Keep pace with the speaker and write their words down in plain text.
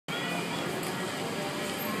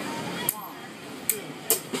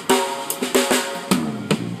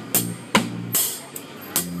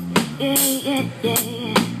yeah,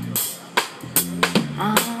 yeah.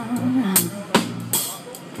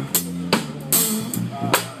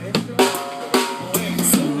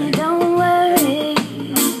 Singing, don't worry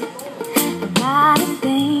about a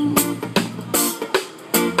thing,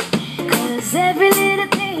 'cause every little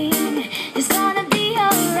thing is gonna be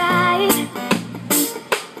alright.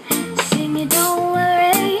 Singing, don't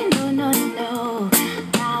worry, no, no, no,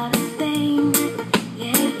 about a thing,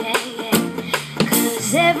 yeah, yeah, yeah.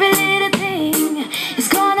 'Cause every little thing is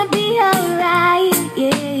gonna be alright,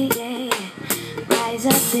 yeah, yeah. Rise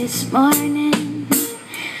up this morning,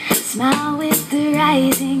 smile with the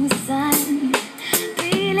rising sun.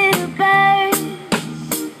 Three little birds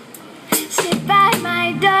sit by my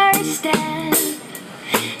doorstep,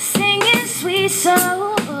 singing sweet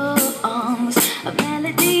songs of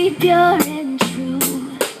melody pure and true.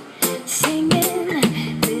 Singing,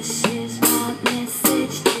 this is my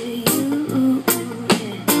message to you.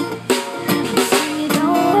 Singing,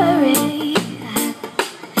 don't worry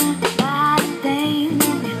about a thing.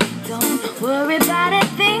 Don't worry about a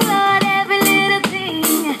thing, Lord. Every little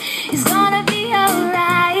thing is gonna be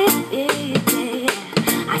alright. Yeah,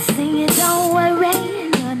 yeah. I sing it, don't worry,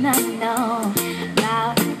 no, no, no,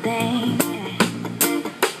 about a thing.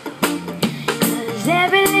 'Cause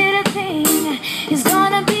every little thing is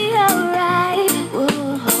gonna be alright.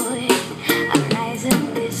 Whoa, I rise up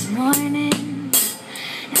this morning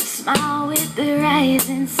and smile with the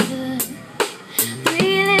rising sun.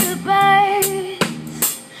 Three little birds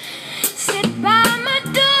sit by my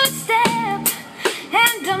doorstep,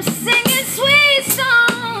 and I'm singing sweet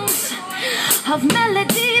songs of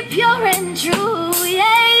melody pure and true.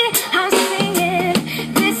 Yeah, I'm singing,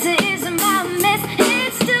 this is my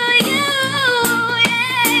message to you.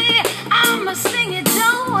 Yeah, I'ma sing it,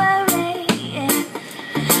 don't worry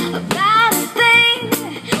about a thing.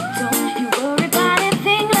 Don't you worry about a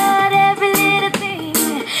thing, Lord. Every little thing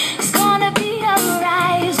is gonna be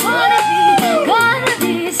alright. It's gonna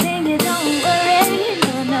be, sing it, don't worry,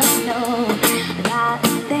 no, no, no, about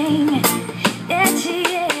a thing, yeah,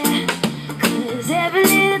 yeah. 'Cause every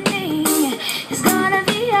little thing is gonna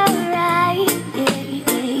be alright, yeah,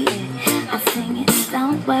 yeah, yeah. I sing it,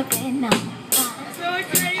 don't worry, no,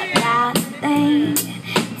 about a thing.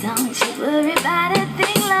 Don't you worry about a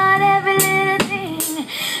thing, Lord.